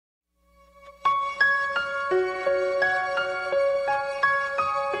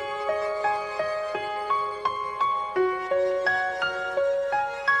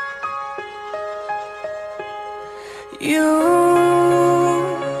You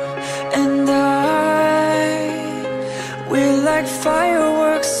and we're like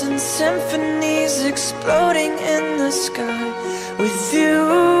fireworks and symphonies exploding in the sky. With you,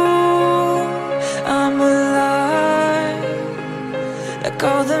 I'm alive. Like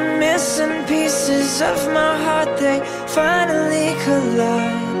all the missing pieces of my heart, they finally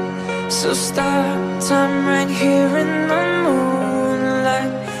collide. So stop time right here in the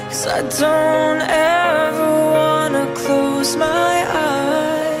moonlight, 'cause I don't ever wanna close my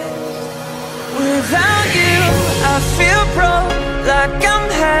eyes. Without you, I feel broke, like I'm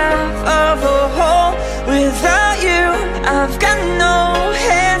half of a whole. Without you, I've got no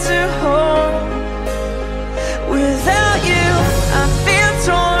hand to hold. Without you, I feel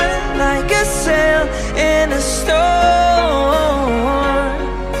torn like a sail in a storm.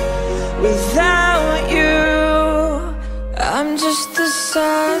 Without you, I'm just a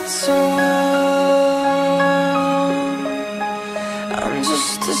sad song. I'm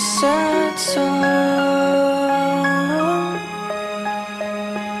just a sad song.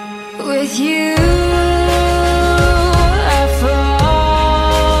 With you, I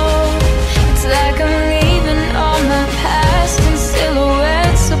fall. It's like I'm leaving all my past in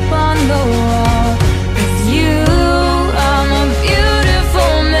silhouettes upon the wall. With you, I'm a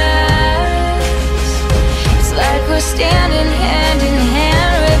beautiful mess. It's like we're standing hand in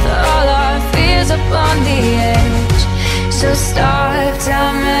hand with all our fears upon the edge. So stop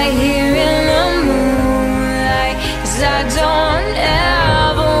time right here in the moonlight, 'cause I don't